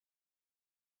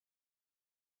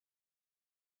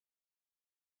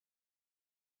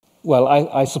Well,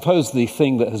 I suppose the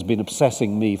thing that has been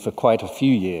obsessing me for quite a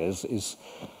few years is,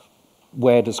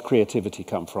 where does creativity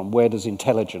come from? Where does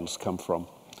intelligence come from?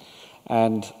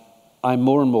 And I'm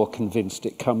more and more convinced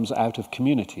it comes out of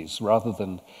communities rather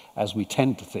than, as we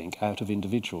tend to think, out of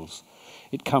individuals.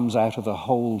 It comes out of a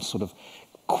whole sort of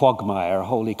quagmire, a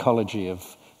whole ecology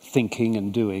of thinking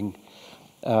and doing.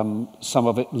 Some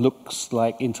of it looks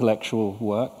like intellectual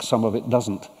work, some of it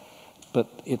doesn't, but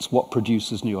it's what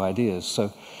produces new ideas.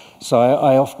 So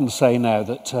I often say now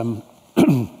that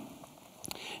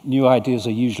new ideas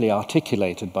are usually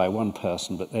articulated by one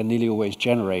person, but they're nearly always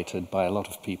generated by a lot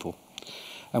of people.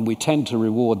 And we tend to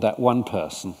reward that one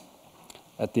person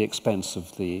at the expense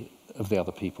of the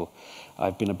other people.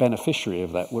 I've been a beneficiary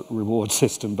of that reward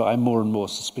system, but I'm more and more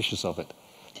suspicious of it.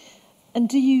 And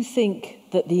do you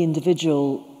think that the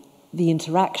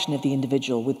interaction of the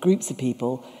individual with groups of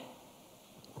people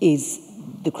is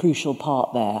the crucial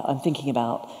part there? I'm thinking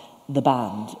about the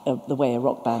band, the way a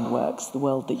rock band works, the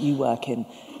world that you work in.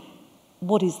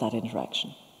 What is that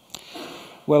interaction?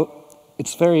 Well,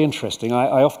 it's very interesting.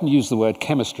 I often use the word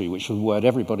chemistry, which is a word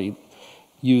everybody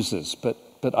uses, but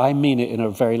I mean it in a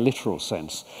very literal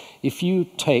sense. If you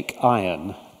take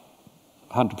iron,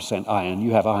 100% iron,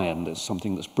 you have iron, there's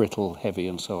something that's brittle, heavy,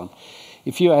 and so on.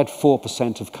 If you add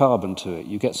 4% of carbon to it,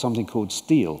 you get something called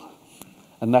steel,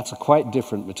 and that's a quite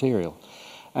different material.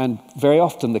 And very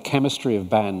often the chemistry of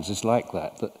bands is like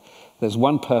that there's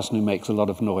one person who makes a lot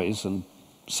of noise and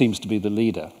seems to be the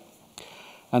leader.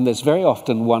 And there's very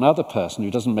often one other person who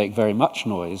doesn't make very much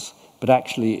noise, but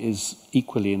actually is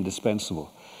equally indispensable.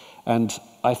 And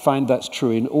I find that's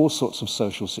true in all sorts of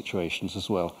social situations as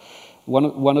well.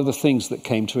 One of the things that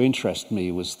came to interest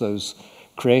me was those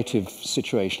creative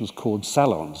situations called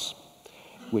salons,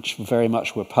 which very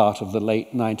much were part of the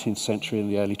late 19th century and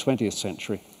the early 20th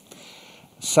century.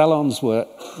 Salons were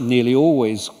nearly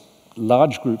always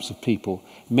large groups of people,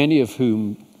 many of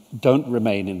whom don't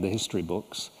remain in the history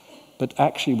books, but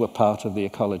actually were part of the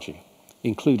ecology,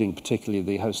 including particularly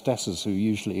the hostesses who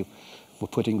usually were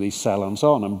putting these salons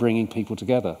on and bringing people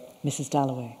together. Mrs.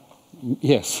 Dalloway.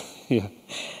 Yes, yeah.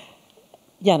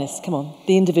 Yanis, come on.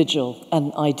 The individual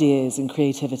and ideas and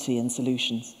creativity and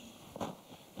solutions.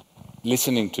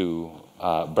 Listening to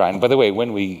Brian, by the way,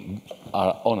 when we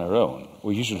are on our own,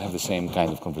 we usually have the same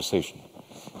kind of conversation.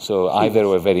 So either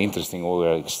we're very interesting or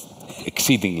we're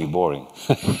exceedingly boring.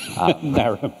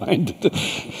 Narrow-minded.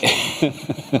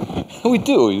 We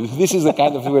do. This is the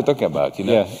kind of thing we're talking about, you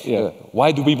know. Yeah.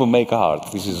 Why do people make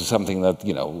art? This is something that,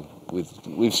 you know,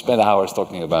 we've spent hours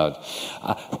talking about.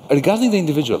 Regarding the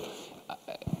individual,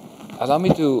 allow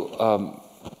me to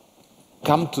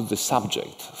come to the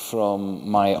subject from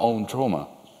my own trauma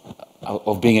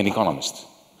of being an economist.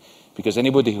 Because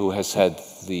anybody who has had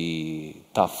the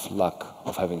tough luck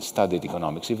of having studied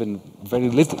economics, even very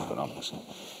little economics,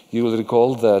 you will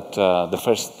recall that the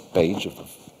first page of the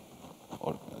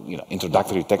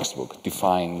introductory textbook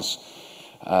defines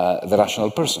the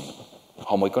rational person,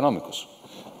 Homo economicus.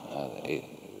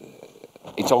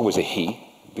 It's always a he,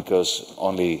 because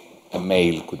only a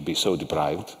male could be so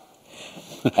deprived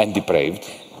and depraved.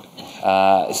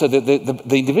 So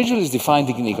the individual is defined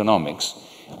in economics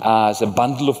as a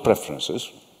bundle of preferences,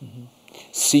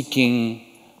 seeking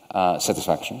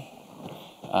satisfaction,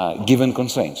 given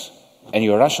constraints. And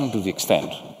you're rational to the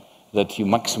extent that you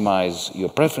maximize your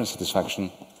preference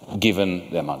satisfaction given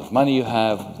the amount of money you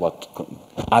have, what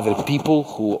other people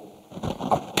who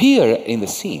appear in the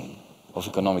scene of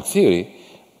economic theory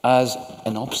as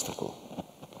an obstacle.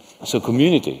 So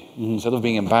community, instead of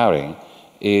being empowering,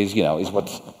 is what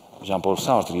Jean-Paul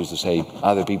Sartre used to say,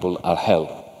 other people are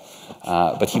hell.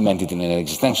 But he meant it in an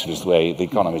existentialist way. The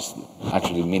economists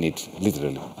actually mean it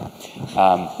literally.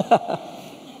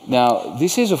 Now,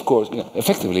 this is, of course,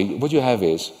 effectively, what you have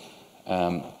is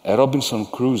a Robinson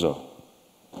Crusoe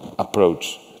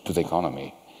approach to the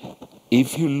economy.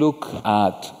 If you look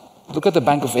at the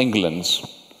Bank of England's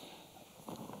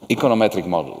econometric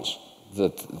models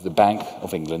that the Bank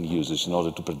of England uses in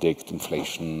order to predict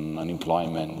inflation,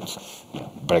 unemployment,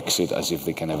 Brexit, as if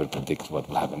they can ever predict what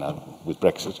will happen with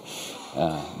Brexit,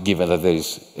 given that there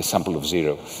is a sample of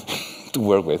 0 to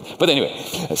work with. But anyway,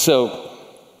 so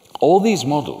all these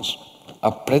models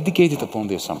are predicated upon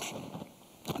the assumption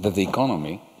that the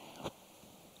economy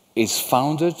is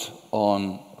founded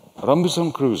on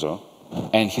Robinson Crusoe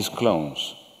and his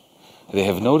clones. They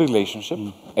have no relationship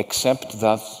except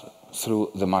that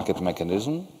through the market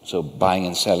mechanism, so buying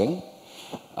and selling.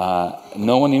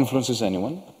 No one influences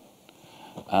anyone.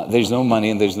 There's no money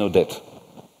and there's no debt.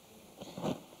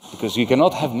 Because you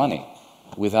cannot have money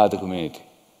without a community.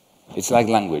 It's like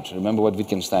language. Remember what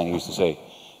Wittgenstein used to say,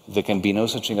 there can be no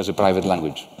such thing as a private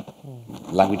language.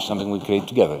 Language is something we create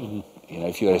together. You know,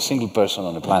 if you're a single person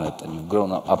on a planet and you've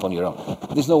grown up on your own,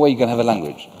 there's no way you can have a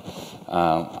language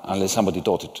unless somebody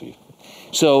taught it to you.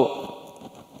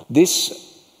 So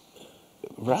this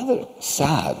rather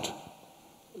sad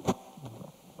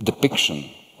depiction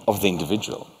of the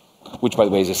individual, which, by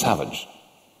the way, is a savage,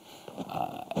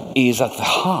 is at the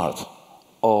heart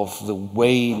of the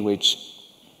way in which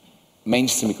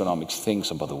mainstream economics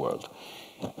thinks about the world.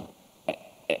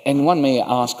 And one may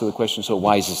ask the question, so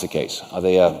why is this the case? Are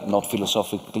they not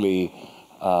philosophically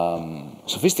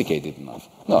sophisticated enough?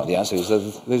 No, the answer is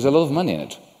that there's a lot of money in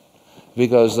it.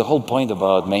 Because the whole point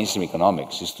about mainstream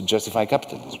economics is to justify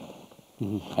capitalism.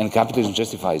 And capitalism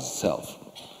justifies itself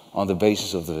on the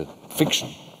basis of the fiction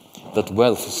that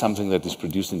wealth is something that is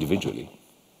produced individually.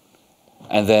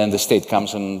 And then the state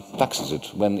comes and taxes it,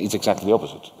 when it's exactly the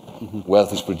opposite.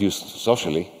 Wealth is produced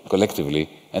socially, collectively,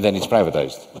 and then it's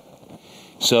privatized.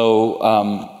 So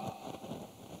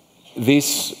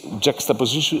this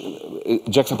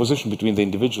juxtaposition between the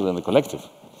individual and the collective,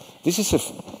 this is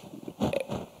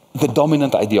the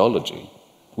dominant ideology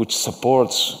which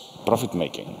supports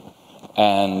profit-making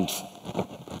and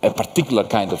a particular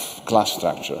kind of class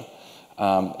structure.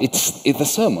 It's the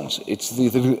sermons, it's the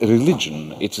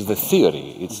religion, it's the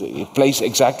theory. It plays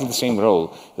exactly the same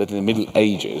role that in the Middle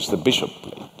Ages the bishop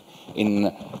played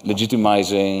in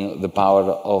legitimizing the power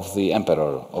of the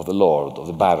emperor, of the lord, of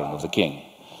the baron, of the king.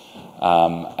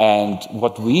 And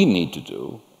what we need to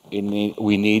do,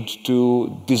 we need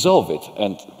to dissolve it.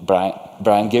 And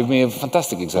Brian gave me a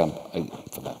fantastic example,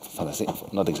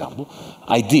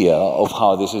 idea of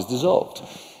how this is dissolved.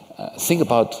 Think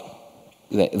about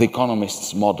the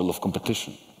economist's model of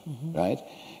competition, right?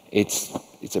 It's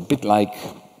a bit like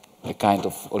a kind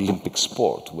of Olympic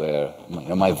sport where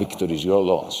my victory is your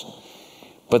loss.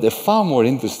 But a far more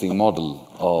interesting model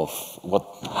of what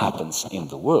happens in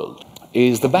the world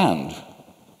is the band,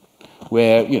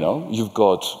 where you've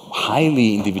got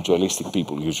highly individualistic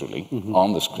people usually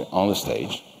on the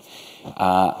stage.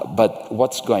 But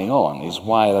what's going on is,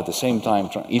 while at the same time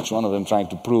each one of them trying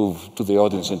to prove to the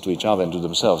audience and to each other and to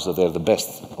themselves that they're the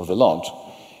best of the lot,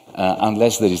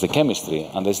 unless there is the chemistry,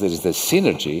 unless there is the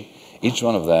synergy, each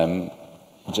one of them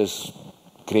just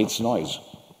creates noise.